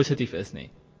besonder positief is nie.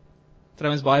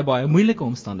 Trouwens baie moeilike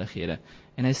omstandighede.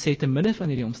 En hy sê te midde van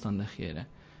hierdie omstandighede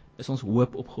is ons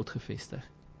hoop op God gefestig.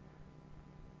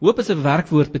 Hoop is 'n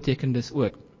werkwoord, beteken dus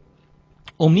ook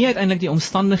om nie uiteindelik die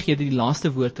omstandighede die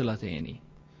laaste woord te laat hê nie.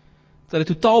 Dat dit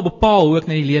totaal bepaal hoe ek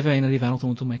na die lewe en na die wêreld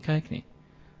rondom my kyk nie.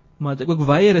 Maar dat ek ook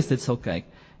weier is dit sal kyk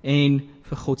en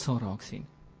vir God sal raak sien.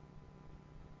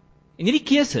 En hierdie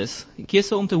keuses, die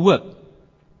keuse om te hoop,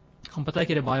 gaan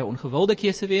partykeer 'n baie ongewilde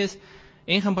keuse wees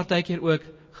en gaan partykeer ook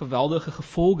geweldige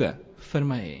gevolge vir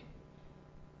my hê.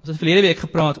 Ons het verlede week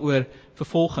gepraat oor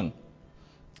vervolging.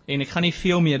 En ek gaan nie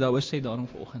veel meer daaroor sê daarom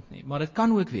vanoggend nie, maar dit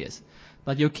kan ook wees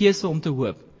dat jou keuse om te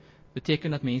hoop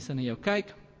beteken dat mense na jou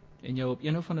kyk en jou op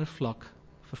een of ander vlak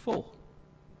vervolg.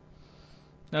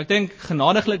 Nou ek dink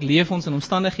genadiglik leef ons in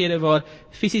omstandighede waar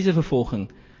fisiese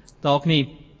vervolging dalk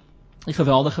nie die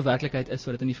geweldige werklikheid is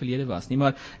wat dit in die verlede was nie,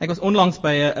 maar ek was onlangs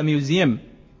by 'n museum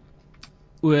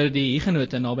oor die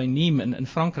Hugenote naby Nîmes in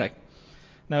Frankryk.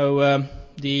 Nou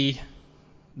die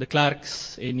de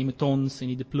Klerks en die Metons en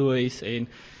die Deploys en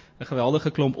 'n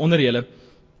geweldige klomp onder julle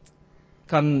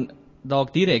kan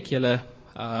dalk direk julle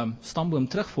stamboom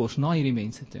terugvors na hierdie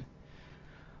mense toe.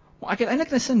 Maar ek het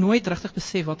eintlik nooit regtig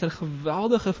besef wat 'n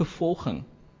geweldige vervolging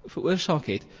veroorsaak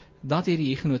het dat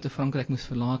hierdie Hugenote Frankryk moes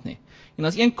verlaat nie. En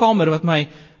daar's een kamer wat my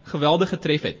geweldig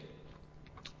getref het.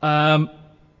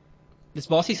 Dis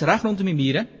basies reg rondom die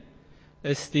mure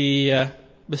is die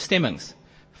bestemmings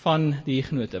van die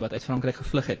Hugenote wat uit Frankryk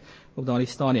gevlug het op daardie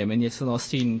stadium, en jy sal daar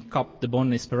sien Cap de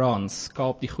Bonne Espérance,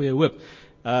 Kaap die Goeie Hoop,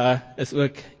 is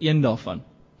ook een daarvan.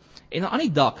 En aan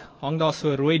die dak hang daar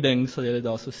so 'n rooi ding, sal julle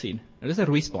daar so sien. En dis 'n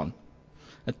roeispan.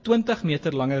 'n 20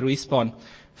 meter lange roeispan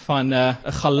van 'n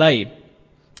galei,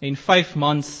 en 5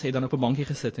 mans het dan op 'n bankie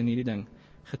gesit en hierdie ding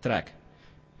getrek.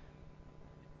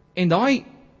 En daai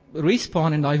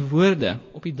roeispan en daai woorde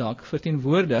op die dak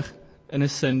verteenwoordig in 'n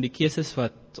sin die keuses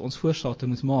wat ons voorsate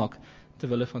moet maak ter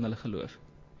wille van hulle geloof.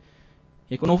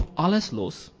 Jy kon of alles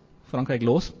los, Frankryk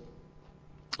los,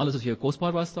 alles wat vir jou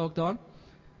kosbaar was dalk daar,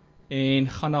 en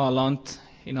gaan na 'n land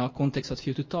en na 'n konteks wat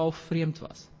vir jou totaal vreemd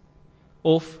was.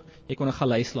 Of jy kon 'n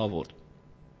galeislaaf word.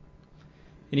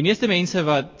 En die meeste mense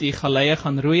wat die galeie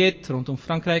gaan roei het rondom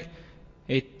Frankryk,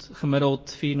 het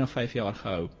gemiddeld 4 na 5 jaar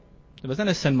gehou. Dit was in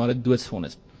 'n sin maar 'n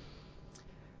doodsvonnis.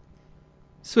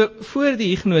 So voor die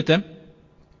Hugenote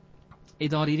het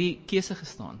daar hierdie keuse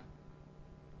gestaan.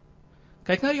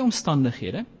 Kyk na die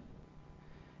omstandighede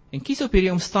en kies op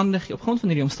grond van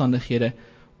hierdie omstandighede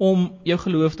om jou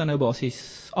geloof dan nou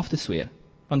basies af te sweer.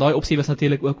 Want daai opsie was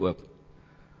natuurlik ook oop.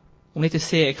 Om net te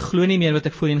sê ek glo nie meer wat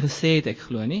ek voorheen gesê het ek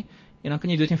glo nie, en dan kan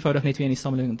jy dood eenvoudig net weer in die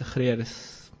samelewing integreer,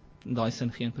 is in daai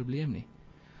sin geen probleem nie.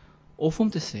 Of om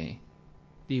te sê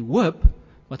die hoop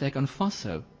wat ek kan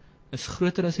vashou is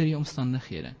groter as hierdie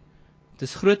omstandighede. Dit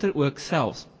is groter ook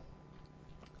selfs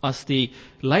as die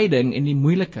lyding en die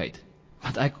moeilikheid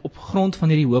wat ek op grond van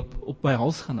hierdie hoop op my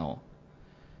hals gaan haal.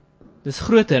 Dit is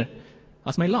groter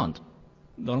as my land.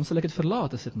 Daarom sal ek dit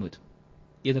verlaat as dit moet,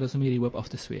 eerder as om hierdie hoop af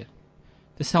te sweer.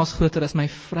 Dit is selfs groter as my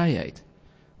vryheid.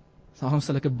 Daarom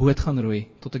sal ek 'n boot gaan roei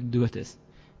tot ek dood is,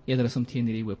 eerder as om teen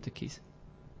hierdie hoop te kies.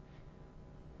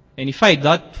 En die feit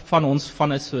dat van ons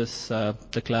vanne soos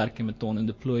de Klerk en Meton en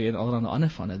Deploy en allerlei ander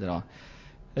vanne dra,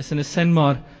 is in 'n sin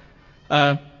maar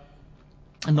 'n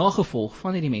nagevolg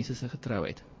van hierdie mense se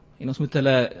getrouheid. En ons moet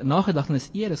hulle nagedagtenis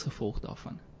eer as gevolg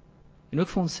daarvan. En ook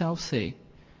vir onsself sê,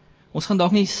 ons gaan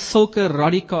dalk nie sulke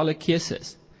radikale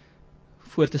keuses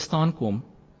voor te staan kom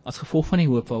as gevolg van die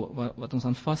hoop wat ons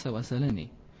aan vashou as hulle nie.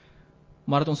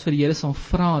 Maar dat ons vir die Here sal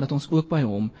vra dat ons ook by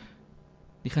hom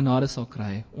die genade sal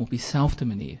kry om op dieselfde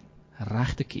manier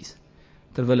reg te kies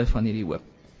ter wille van hierdie hoop.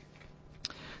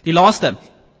 Die laaste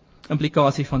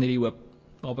implikasie van hierdie hoop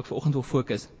waarop ek vanoggend wil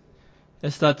fokus,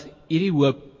 is dat hierdie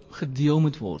hoop gedeel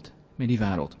moet word met die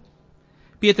wêreld.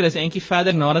 Petrus, 'n entjie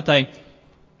verder nadat hy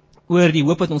oor die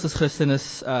hoop wat ons as Christene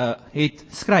het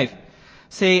skryf,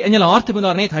 sê in julle harte moet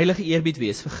daar net heilige eerbied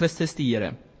wees vir Christus die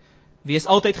Here. Wees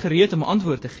altyd gereed om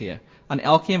antwoord te gee aan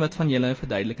elkeen wat van julle 'n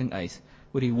verduideliking eis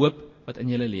oor die hoop wat in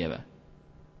julle lewe.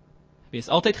 Wees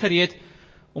altyd gereed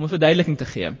om 'n verduideliking te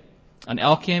gee aan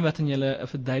elkeen wat in julle 'n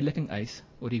verduideliking eis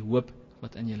oor die hoop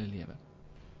wat in julle lewe.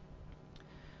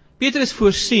 Petrus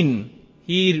voorsien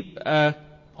hier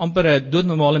amper 'n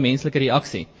doodnormale menslike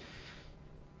reaksie.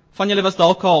 Van julle was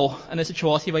dalk al in 'n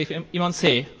situasie waar jy vir iemand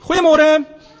sê, "Goeiemôre."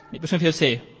 Die persoon vir jou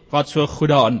sê, "Wat so goed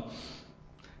daaraan?"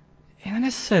 En in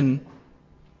 'n sin,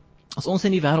 as ons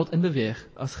in die wêreld inbeweeg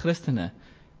as Christene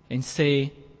en sê,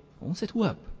 ons het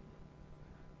hoop,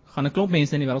 gaan 'n klomp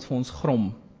mense in die wêreld vir ons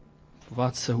grom.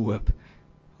 Wat se hoop?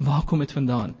 Waar kom dit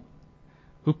vandaan?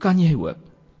 Hoe kan jy hoop?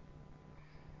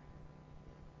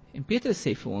 En Petrus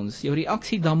sê vir ons, jou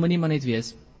reaksie dan moet nie maar net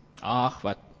wees, ag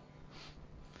wat,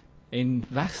 en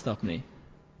wegstap nie,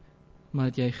 maar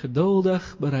dat jy geduldig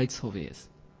bereid sal wees,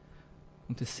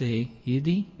 om te sê,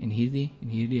 hierdie en hierdie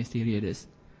en hierdie is die redes,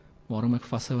 waarom ek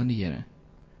vashou aan die Here,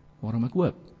 waarom ek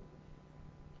hoop.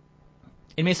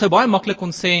 En mense sou baie maklik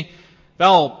kon sê,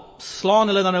 wel,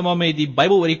 slaan hulle dan nou maar met die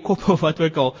Bybel oor die kop of wat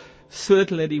ook al, sodat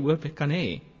hulle die hoop kan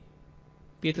hê.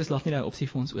 Petrus laat nie daai opsie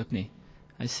vir ons oop nie.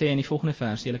 Hy sê in die volgende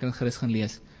vers, julle kan gerus gaan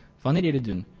lees, wanneer jy dit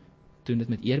doen dit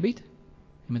met eerbied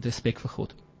en met respek vir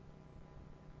God.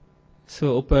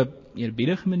 So op 'n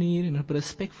eerbiedige manier en op 'n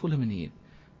respekvolle manier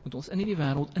moet ons in hierdie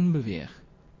wêreld inbeweeg.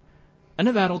 In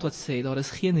 'n wêreld wat sê daar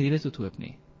is geen rede tot hoop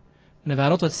nie. In 'n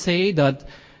wêreld wat sê dat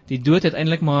die dood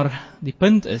uiteindelik maar die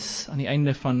punt is aan die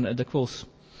einde van dikwels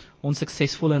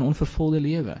onsuksesvolle en onvervulde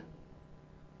lewe.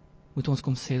 Moet ons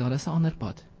kom sê daar is 'n ander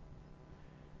pad.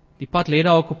 Die pad lê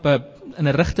dalk in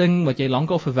 'n rigting wat jy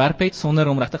lankal verwerp het sonder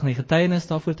om regtig na die getuienis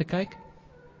daarvoor te kyk.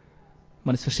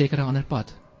 Maar dit is verseker 'n ander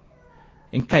pad.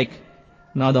 En kyk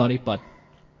na daardie pad.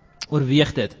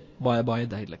 Oorweeg dit baie baie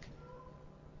duidelik.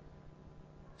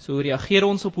 So reageer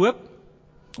ons op hoop.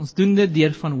 Ons doen dit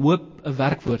deur van hoop 'n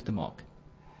werkwoord te maak.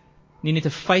 Nie net 'n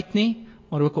feit nie,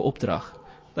 maar ook 'n opdrag.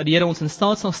 Dat die Here ons in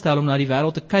staat sal stel om na die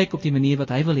wêreld te kyk op die manier wat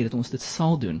hy wil hê dat ons dit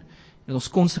sal doen. En dat ons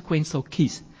konsekwent sal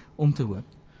kies om te hoop.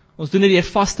 Ons doen dit deur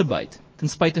vas te byt, ten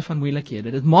spyte van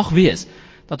moeilikhede. Dit mag wees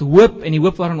dat hoop en die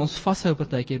hoop waaraan ons vashou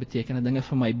partykeer beteken dat dinge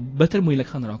vir my bitter moeilik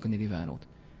gaan raak in hierdie wêreld.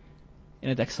 En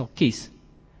dat ek sal kies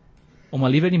om al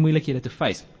liewer die moeilikhede te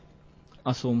face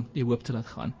as om die hoop te laat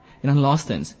gaan. En dan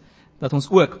laastens dat ons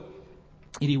ook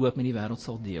hierdie hoop met die wêreld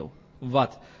sal deel.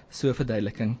 Wat so 'n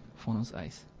verduideliking van ons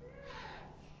eis.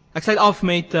 Ek sluit af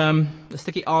met 'n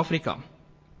stukkie Afrika.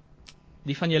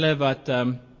 Die van julle wat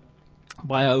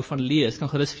baie hou van lees, kan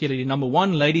gerus vir julle die number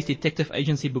 1 Ladies Detective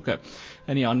Agency boeke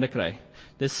in die hande kry.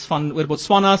 Dis van oor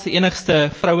Botswana se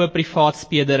enigste vroue privaat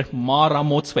speeder, Mara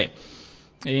Motswe.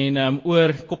 En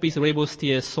oor koppies rooibos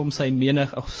tee los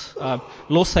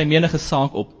sy menige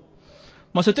saak op.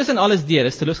 Maar so tussen alles deur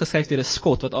is terloops geskryf deur 'n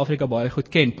Skot wat Afrika baie goed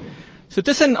ken. So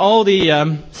tussen al die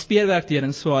speurwerk deur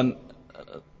en so aan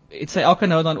het sy elke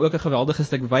nou dan ook 'n geweldige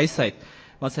stuk wysheid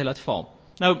wat sy laat val.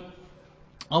 Nou,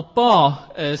 haar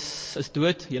pa is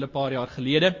dood, hele paar jaar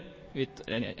gelede, weet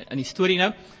in die storie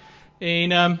nou.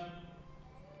 En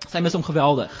sy mis hom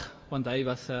geweldig, want hy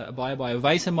was 'n baie baie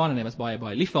wyse man en hy was baie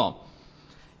baie lief vir haar.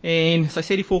 En sy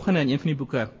sê die volgende in een van die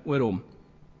boeke oor hom.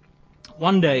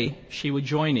 One day she would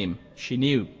join him, she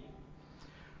knew.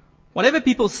 Whatever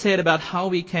people said about how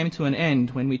we came to an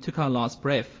end when we took our last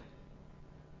breath,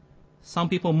 some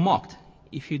people mocked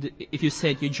if you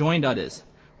said you joined others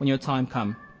when your time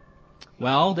come.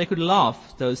 Well, they could laugh,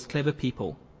 those clever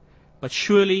people, but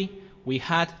surely we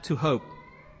had to hope.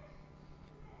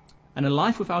 And a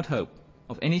life without hope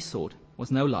of any sort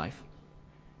was no life.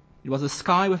 It was a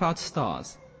sky without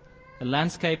stars, a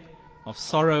landscape of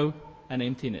sorrow and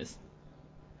emptiness.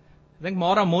 Ek dink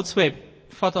Mara Motswe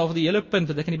vat al die hele punt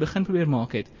wat ek in die begin probeer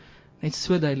maak het, net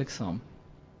so duidelik saam.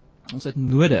 Ons het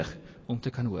nodig om te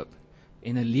kan hoop.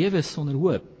 En 'n lewe sonder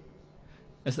hoop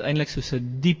is eintlik soos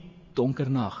 'n diep donker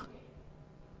nag.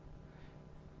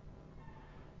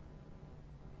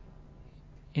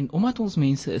 En omdat ons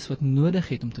mense is wat nodig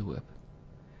het om te hoop,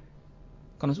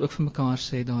 kan ons ook vir mekaar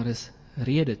sê daar is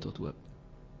rede tot hoop.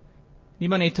 Nie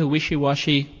maar net 'n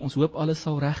wishy-washy, ons hoop alles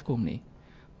sal regkom nie,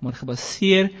 maar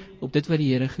gebaseer op dit wat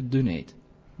die Here gedoen het.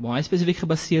 Baie spesifiek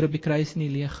gebaseer op die kruis en die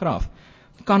leë graf,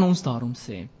 kan ons daarom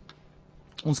sê,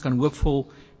 ons kan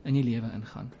hoopvol in die lewe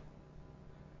ingaan.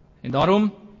 En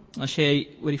daarom, as jy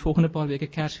oor die volgende paar weke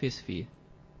Kersfees vier,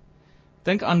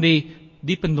 dink aan die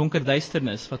diep en donker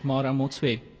duisternis wat Mara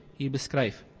Motswe hier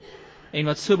beskryf, en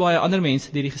wat so baie ander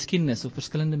mense deur die geskiedenis op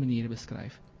verskillende maniere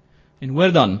beskryf. En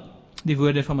hoor dan die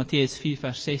woorde van Matteus 4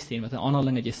 vers 16, wat 'n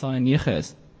aanhaling uit Jesaja 9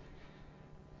 is.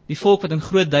 Die volk wat in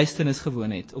groot duisternis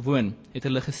gewoon het, of woon, het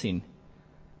hulle gesien.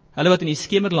 Hulle wat in die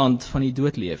skemerland van die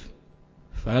dood leef,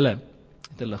 vir hulle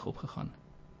het 'n lig opgegaan.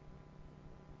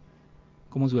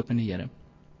 Kom ons hoop in die Here.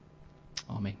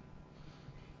 Amen.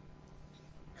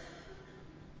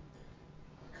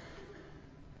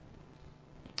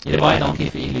 Here, baie dankie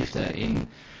vir u liefde en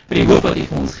vir die hoop wat u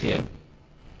vir ons gee.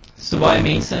 So baie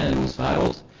mense in ons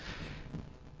wêreld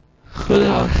glo dat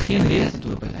daar geen rede tot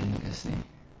hoop uiteindelik is nie.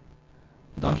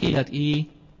 Dankie dat u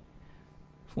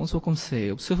vir ons wil kom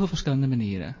sê op soveel verskillende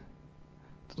maniere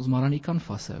dat ons maar aan u kan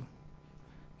vashou.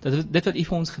 Dat dit wat u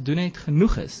vir ons gedoen het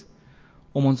genoeg is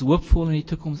om ons hoopvol in die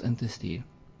toekoms in te stuur.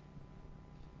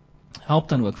 Help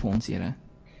dan ook vir ons, Here,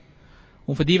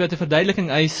 om vir die wat 'n verduideliking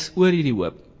eis oor hierdie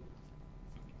hoop,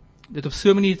 dit op so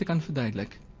 'n manier te kan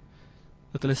verduidelik,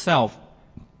 dat hulle self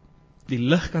die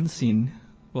lig kan sien,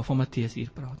 waarvan Matteus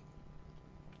hier praat.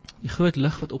 Die groot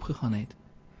lig wat opgegaan het,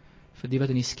 vir die wat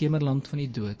in die skemerland van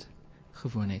die dood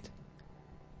gewoon het.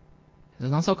 En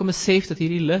dan sal ek besef dat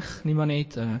hierdie lig nie maar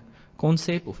net 'n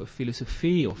konsep of 'n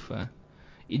filosofie of 'n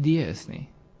idee is nie.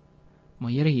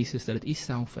 Maar Here Jesus, dat dit U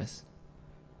self is.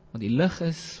 Want die lig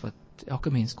is wat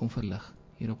elke mens kom verlig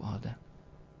hier op aarde.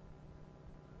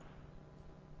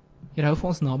 Here, hou vir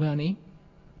ons naby aan U.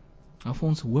 Hou vir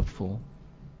ons hoopvol.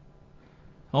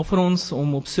 Hou vir ons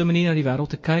om op so 'n manier na die wêreld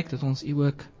te kyk, dat ons U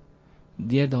ook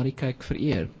deur daardie kyk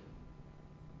vereer.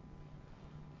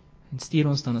 En stuur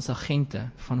ons dan as agente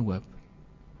van hoop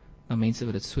na mense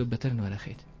wat dit so bitter nodig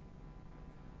het.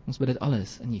 Ons bid dit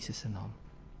alles in Jesus se naam.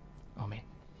 Amen.